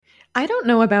I don't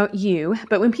know about you,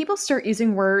 but when people start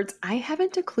using words I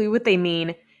haven't a clue what they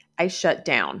mean, I shut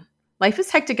down. Life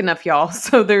is hectic enough, y'all,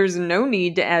 so there's no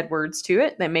need to add words to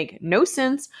it that make no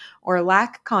sense or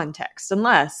lack context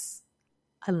unless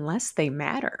they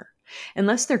matter.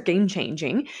 Unless they're game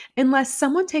changing, unless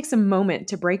someone takes a moment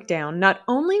to break down not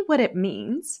only what it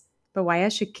means, but why I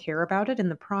should care about it in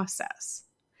the process.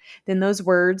 Then those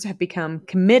words have become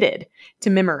committed to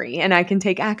memory and I can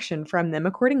take action from them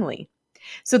accordingly.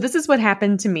 So, this is what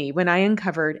happened to me when I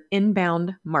uncovered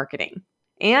inbound marketing.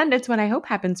 And it's what I hope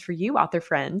happens for you, author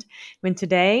friend, when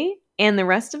today and the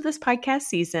rest of this podcast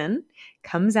season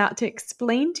comes out to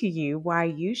explain to you why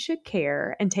you should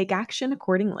care and take action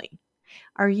accordingly.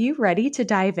 Are you ready to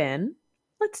dive in?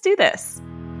 Let's do this.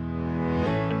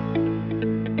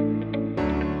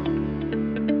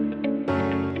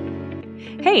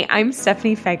 Hey, I'm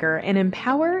Stephanie Feger, and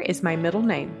Empower is my middle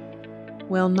name.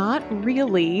 Well, not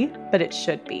really, but it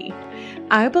should be.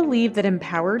 I believe that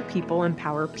empowered people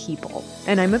empower people,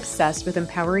 and I'm obsessed with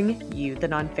empowering you, the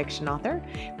nonfiction author,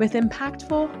 with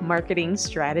impactful marketing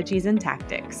strategies and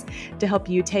tactics to help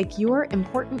you take your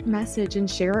important message and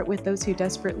share it with those who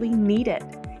desperately need it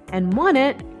and want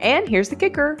it, and here's the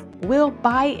kicker, will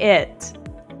buy it.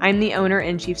 I'm the owner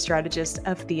and chief strategist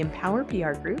of the Empower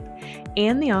PR Group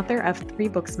and the author of 3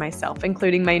 books myself,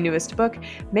 including my newest book,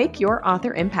 Make Your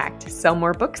Author Impact. Sell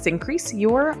more books, increase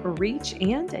your reach,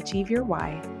 and achieve your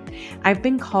why. I've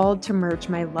been called to merge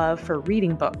my love for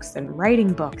reading books and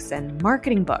writing books and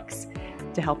marketing books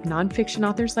to help nonfiction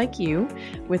authors like you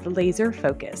with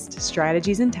laser-focused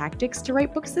strategies and tactics to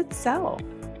write books that sell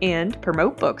and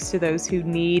promote books to those who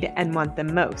need and want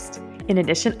them most. In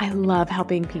addition, I love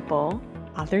helping people,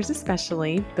 authors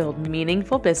especially, build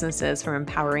meaningful businesses from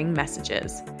empowering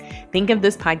messages. Think of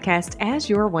this podcast as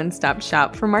your one-stop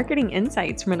shop for marketing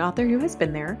insights from an author who has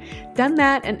been there, done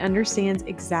that, and understands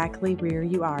exactly where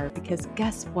you are, because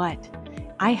guess what?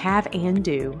 I have and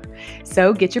do.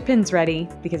 So get your pens ready,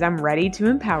 because I'm ready to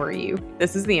empower you.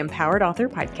 This is the Empowered Author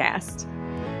Podcast.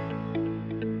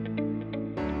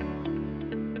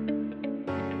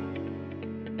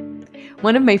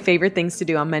 One of my favorite things to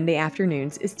do on Monday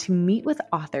afternoons is to meet with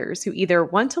authors who either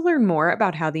want to learn more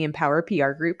about how the Empower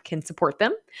PR Group can support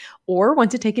them or want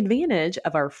to take advantage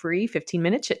of our free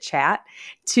 15-minute chit chat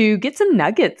to get some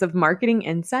nuggets of marketing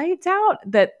insights out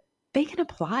that they can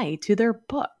apply to their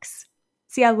books.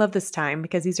 See, I love this time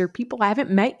because these are people I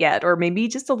haven't met yet, or maybe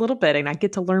just a little bit, and I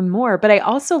get to learn more. But I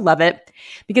also love it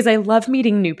because I love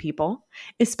meeting new people,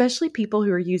 especially people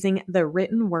who are using the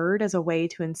written word as a way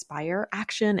to inspire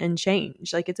action and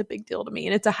change. Like, it's a big deal to me.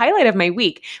 And it's a highlight of my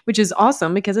week, which is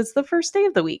awesome because it's the first day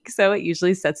of the week. So it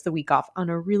usually sets the week off on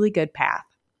a really good path.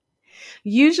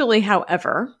 Usually,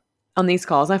 however, on these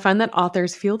calls, I find that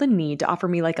authors feel the need to offer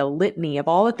me like a litany of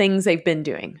all the things they've been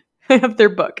doing of their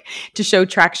book to show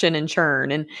traction and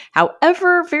churn. And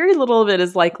however very little of it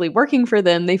is likely working for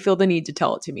them, they feel the need to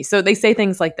tell it to me. So they say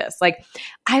things like this, like,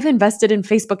 I've invested in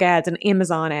Facebook ads and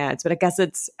Amazon ads, but I guess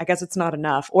it's not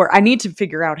enough. Or I need to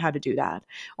figure out how to do that.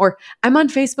 Or I'm on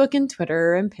Facebook and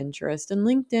Twitter and Pinterest and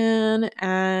LinkedIn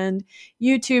and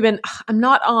YouTube, and I'm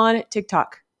not on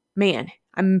TikTok. Man,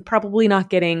 I'm probably not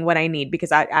getting what I need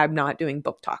because I'm not doing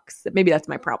book talks. Maybe that's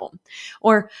my problem.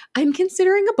 Or I'm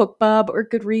considering a BookBub or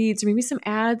Goodreads or maybe some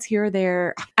ads here or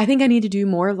there. I think I need to do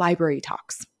more library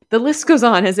talks. The list goes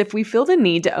on as if we feel the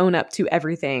need to own up to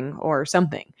everything or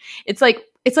something. It's like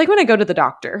when I go to the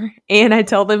doctor and I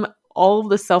tell them all of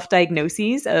the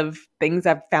self-diagnoses of things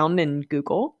I've found in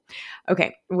Google.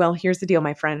 Okay, well, here's the deal,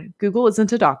 my friend. Google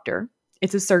isn't a doctor.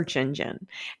 It's a search engine,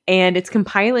 and it's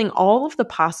compiling all of the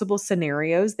possible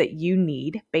scenarios that you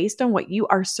need based on what you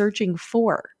are searching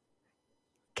for.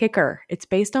 Kicker, it's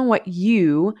based on what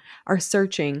you are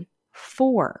searching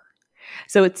for.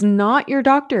 So it's not your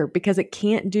doctor because it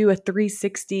can't do a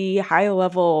 360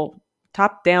 high-level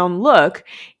top-down look.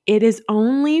 It is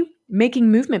only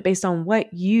making movement based on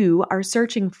what you are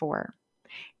searching for.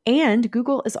 And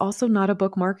Google is also not a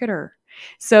book marketer.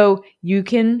 So you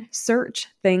can search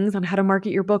things on how to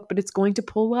market your book, but it's going to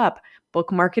pull up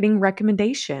book marketing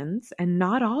recommendations, and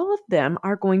not all of them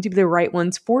are going to be the right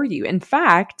ones for you. In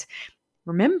fact,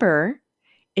 remember,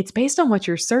 it's based on what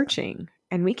you're searching,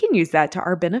 and we can use that to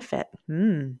our benefit.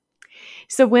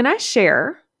 So when I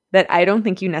share that I don't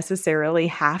think you necessarily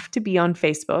have to be on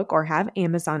Facebook or have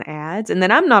Amazon ads, and that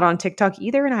I'm not on TikTok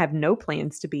either and I have no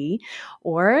plans to be,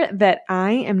 or that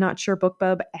I am not sure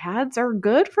BookBub ads are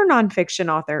good for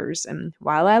nonfiction authors. And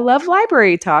while I love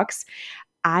library talks,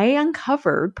 I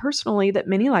uncovered personally that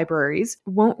many libraries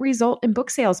won't result in book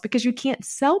sales because you can't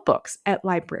sell books at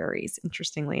libraries,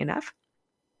 interestingly enough.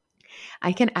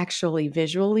 I can actually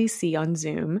visually see on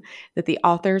Zoom that the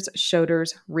author's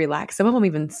shoulders relax. Some of them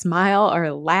even smile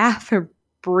or laugh or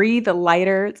breathe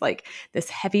lighter. It's like this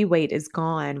heavy weight is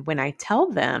gone when I tell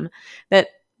them that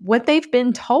what they've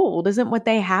been told isn't what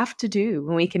they have to do.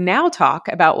 And we can now talk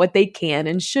about what they can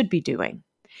and should be doing.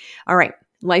 All right,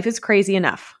 life is crazy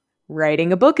enough.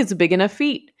 Writing a book is a big enough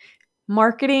feat.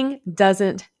 Marketing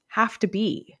doesn't have to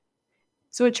be.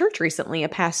 So at church recently, a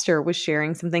pastor was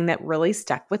sharing something that really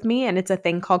stuck with me, and it's a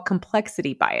thing called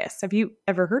complexity bias. Have you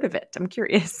ever heard of it? I'm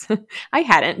curious. I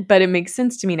hadn't, but it makes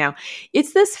sense to me now.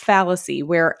 It's this fallacy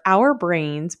where our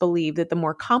brains believe that the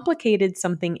more complicated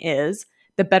something is,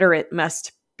 the better it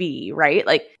must be, right?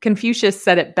 Like Confucius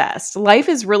said it best. Life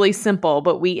is really simple,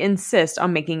 but we insist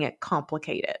on making it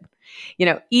complicated.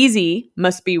 Easy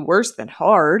must be worse than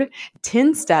hard.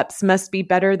 10 steps must be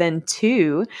better than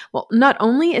 2. Well, not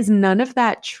only is none of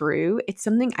that true, it's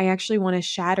something I actually want to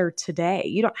shatter today.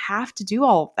 You don't have to do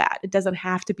all of that. It doesn't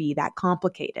have to be that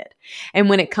complicated. And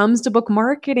when it comes to book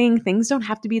marketing, things don't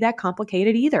have to be that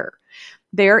complicated either.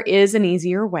 There is an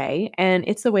easier way, and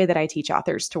it's the way that I teach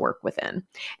authors to work within.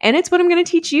 And it's what I'm going to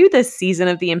teach you this season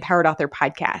of the Empowered Author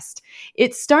Podcast.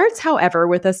 It starts, however,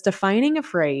 with us defining a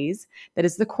phrase that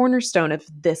is the cornerstone of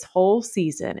this whole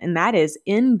season, and that is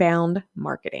inbound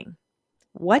marketing.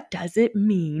 What does it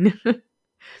mean?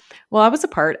 Well, I was a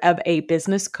part of a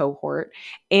business cohort,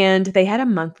 and they had a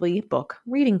monthly book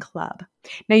reading club.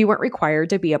 Now, you weren't required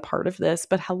to be a part of this,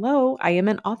 but hello, I am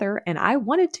an author, and I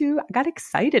wanted to. I got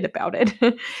excited about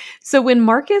it. So when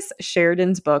Marcus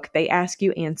Sheridan's book, They Ask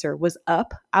You Answer, was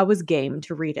up, I was game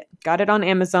to read it. Got it on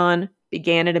Amazon,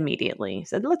 began it immediately.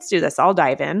 Said, let's do this. I'll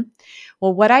dive in.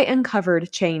 Well, what I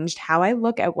uncovered changed how I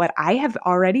look at what I have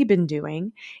already been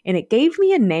doing, and it gave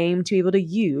me a name to be able to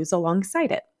use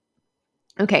alongside it.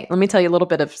 Okay, let me tell you a little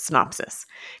bit of synopsis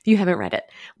if you haven't read it.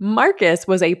 Marcus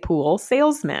was a pool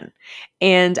salesman,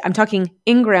 and I'm talking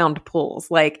in-ground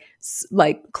pools, like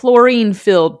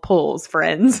chlorine-filled pools,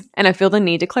 friends. And I feel the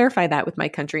need to clarify that with my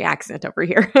country accent over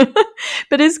here.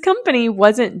 But his company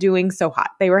wasn't doing so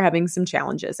hot. They were having some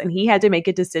challenges, and he had to make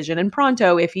a decision in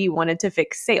pronto if he wanted to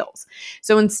fix sales.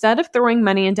 So instead of throwing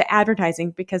money into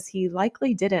advertising, because he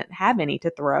likely didn't have any to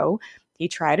throw, he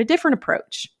tried a different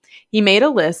approach. He made a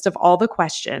list of all the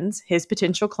questions his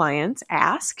potential clients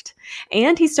asked,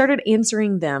 and he started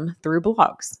answering them through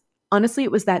blogs. Honestly,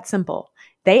 it was that simple.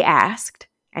 They asked,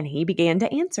 and he began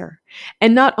to answer.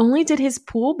 And not only did his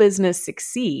pool business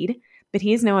succeed, but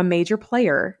he is now a major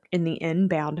player in the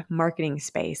inbound marketing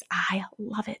space. I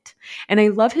love it. And I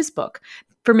love his book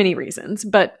for many reasons,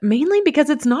 but mainly because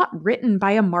it's not written by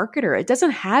a marketer. It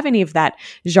doesn't have any of that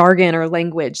jargon or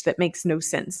language that makes no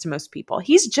sense to most people.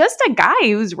 He's just a guy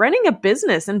who's running a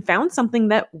business and found something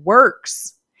that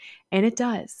works. And it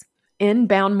does.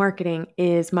 Inbound marketing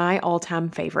is my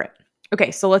all-time favorite. Okay,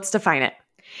 so let's define it.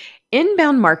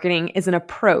 Inbound marketing is an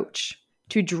approach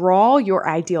to draw your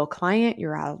ideal client,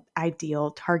 your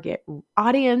ideal target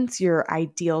audience, your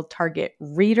ideal target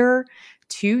reader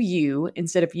to you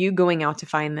instead of you going out to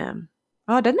find them.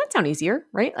 Oh, doesn't that sound easier,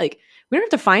 right? Like we don't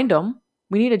have to find them.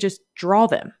 We need to just draw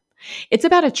them. It's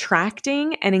about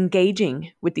attracting and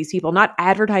engaging with these people, not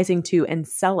advertising to and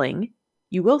selling.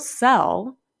 You will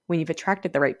sell when you've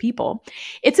attracted the right people.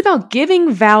 It's about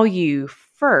giving value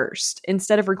first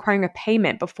instead of requiring a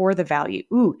payment before the value.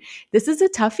 Ooh, this is a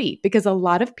toughie because a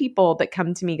lot of people that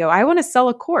come to me go, I want to sell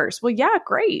a course. Well, yeah,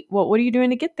 great. Well, what are you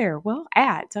doing to get there? Well,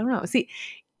 ads. I don't know. See,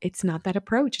 it's not that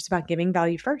approach. It's about giving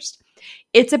value first.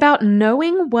 It's about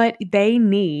knowing what they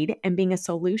need and being a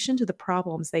solution to the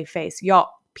problems they face. Y'all,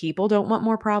 people don't want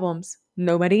more problems.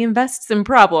 Nobody invests in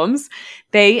problems.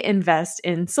 They invest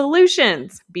in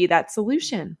solutions. Be that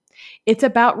solution. It's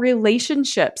about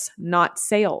relationships, not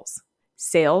sales.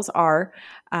 Sales are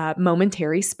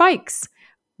momentary spikes.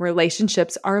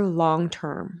 Relationships are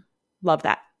long-term. Love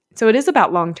that. So it is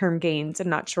about long-term gains and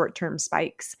not short-term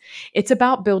spikes. It's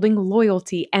about building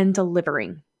loyalty and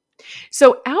delivering.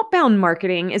 So outbound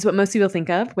marketing is what most people think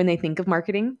of when they think of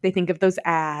marketing. They think of those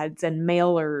ads and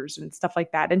mailers and stuff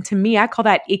like that. And to me, I call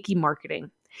that icky marketing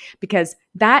because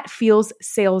that feels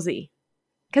salesy.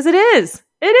 Because it is.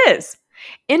 It is.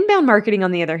 Inbound marketing,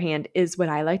 on the other hand, is what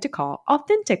I like to call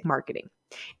authentic marketing.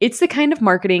 It's the kind of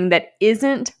marketing that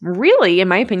isn't really, in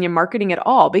my opinion, marketing at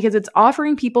all because it's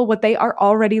offering people what they are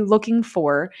already looking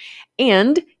for,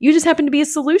 and you just happen to be a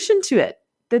solution to it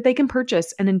that they can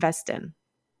purchase and invest in.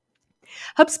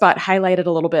 HubSpot highlighted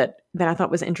a little bit that I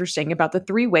thought was interesting about the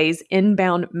 3 ways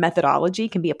inbound methodology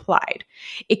can be applied.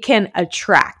 It can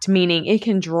attract, meaning it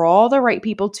can draw the right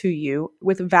people to you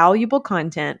with valuable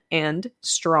content and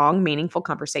strong, meaningful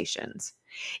conversations.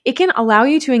 It can allow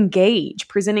you to engage,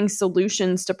 presenting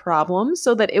solutions to problems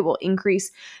so that it will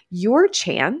increase your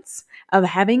chance of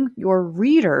having your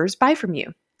readers buy from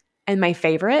you. And my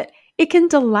favorite, it can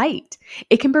delight.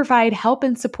 It can provide help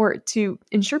and support to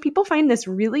ensure people find this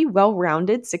really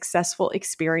well-rounded, successful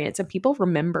experience and people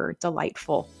remember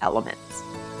delightful elements.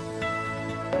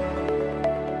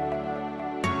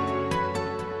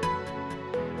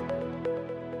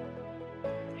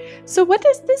 So what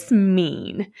does this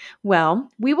mean? Well,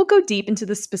 we will go deep into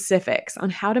the specifics on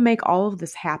how to make all of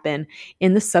this happen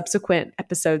in the subsequent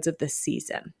episodes of this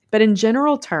season. But in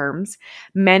general terms,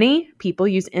 many people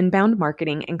use inbound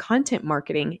marketing and content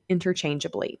marketing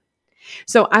interchangeably.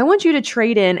 So I want you to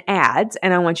trade in ads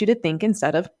and I want you to think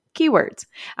instead of keywords.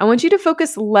 I want you to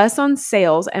focus less on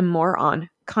sales and more on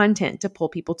content to pull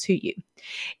people to you.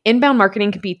 Inbound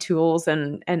marketing can be tools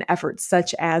and efforts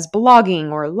such as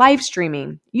blogging or live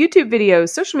streaming, YouTube videos,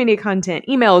 social media content,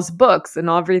 emails, books, and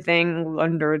everything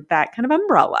under that kind of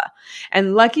umbrella.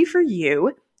 And lucky for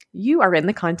you, you are in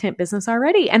the content business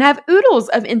already and have oodles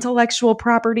of intellectual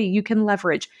property you can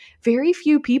leverage. Very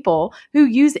few people who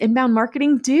use inbound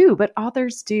marketing do, but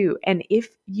authors do. And if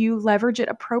you leverage it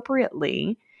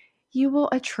appropriately, you will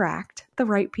attract the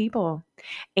right people.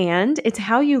 And it's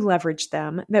how you leverage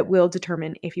them that will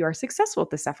determine if you are successful with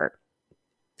this effort.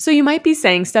 So you might be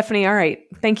saying, Stephanie, all right,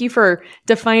 thank you for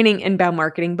defining inbound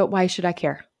marketing, but why should I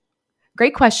care?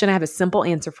 Great question. I have a simple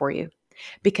answer for you.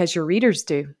 Because your readers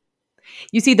do.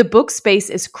 You see, the book space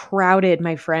is crowded,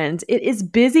 my friends. It is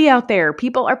busy out there.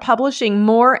 People are publishing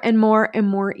more and more and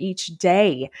more each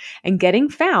day. And getting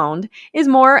found is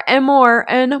more and more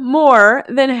and more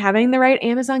than having the right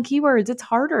Amazon keywords. It's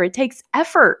harder. It takes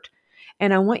effort.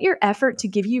 And I want your effort to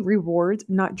give you rewards,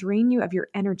 not drain you of your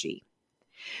energy.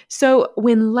 So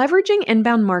when leveraging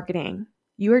inbound marketing,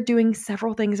 you are doing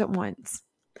several things at once.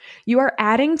 You are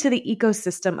adding to the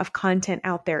ecosystem of content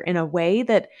out there in a way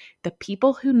that the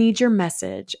people who need your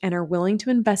message and are willing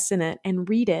to invest in it and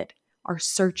read it are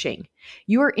searching.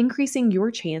 You are increasing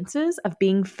your chances of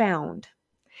being found.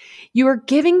 You are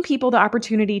giving people the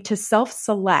opportunity to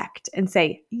self-select and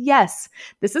say, yes,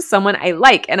 this is someone I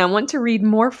like and I want to read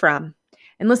more from.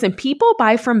 And listen, people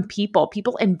buy from people.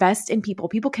 People invest in people.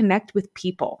 People connect with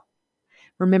people.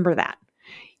 Remember that.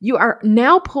 You are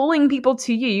now pulling people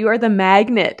to you. You are the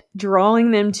magnet drawing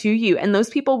them to you. And those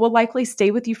people will likely stay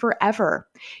with you forever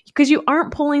because you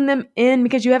aren't pulling them in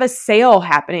because you have a sale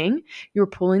happening. You're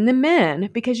pulling them in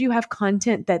because you have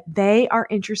content that they are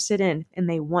interested in and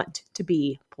they want to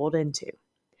be pulled into.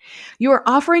 You are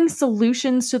offering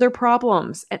solutions to their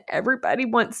problems, and everybody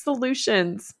wants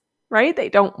solutions, right? They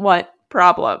don't want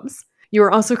problems. You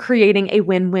are also creating a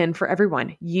win-win for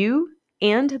everyone, you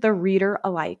and the reader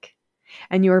alike.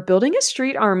 And you are building a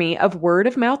street army of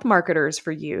word-of-mouth marketers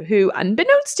for you who,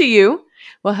 unbeknownst to you,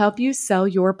 will help you sell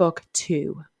your book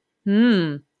too.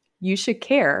 You should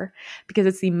care because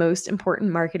it's the most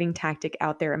important marketing tactic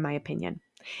out there, in my opinion.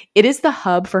 It is the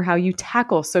hub for how you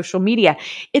tackle social media.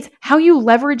 It's how you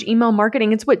leverage email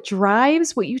marketing. It's what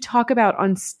drives what you talk about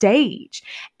on stage.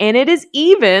 And it is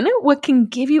even what can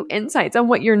give you insights on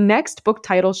what your next book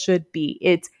title should be.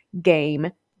 It's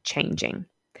game changing.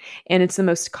 And it's the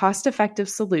most cost-effective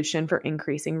solution for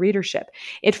increasing readership.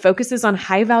 It focuses on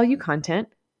high-value content,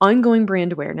 ongoing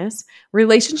brand awareness,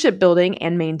 relationship building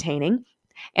and maintaining,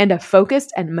 and a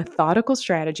focused and methodical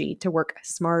strategy to work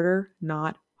smarter,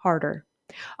 not harder.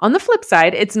 On the flip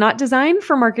side, it's not designed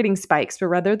for marketing spikes, but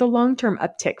rather the long-term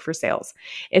uptick for sales.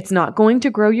 It's not going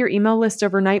to grow your email list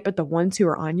overnight, but the ones who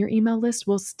are on your email list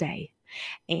will stay.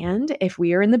 And if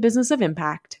we are in the business of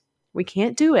impact, we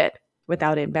can't do it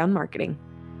without inbound marketing.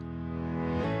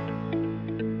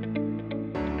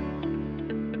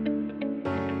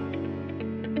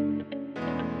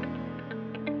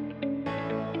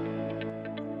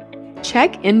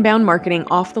 Check inbound marketing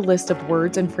off the list of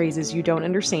words and phrases you don't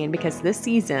understand because this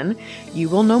season, you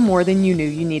will know more than you knew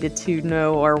you needed to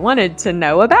know or wanted to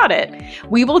know about it.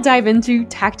 We will dive into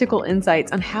tactical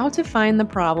insights on how to find the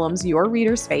problems your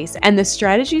readers face and the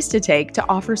strategies to take to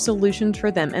offer solutions for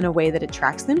them in a way that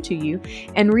attracts them to you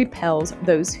and repels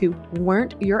those who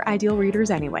weren't your ideal readers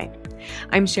anyway.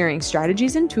 I'm sharing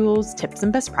strategies and tools, tips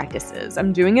and best practices.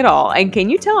 I'm doing it all. And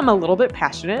can you tell I'm a little bit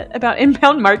passionate about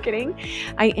inbound marketing?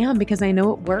 I am because I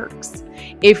know it works.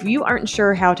 If you aren't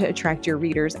sure how to attract your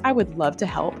readers, I would love to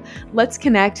help. Let's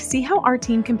connect, see how our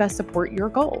team can best support your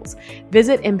goals.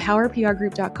 Visit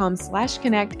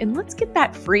empowerprgroup.com/connect and let's get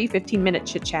that free 15-minute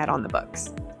chit chat on the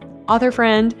books. Author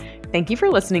friend, thank you for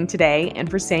listening today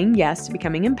and for saying yes to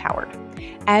becoming empowered.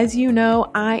 As you know,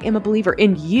 I am a believer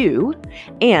in you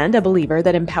and a believer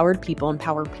that empowered people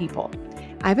empower people.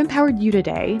 I've empowered you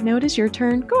today. Now it is your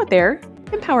turn. Go out there,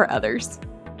 empower others.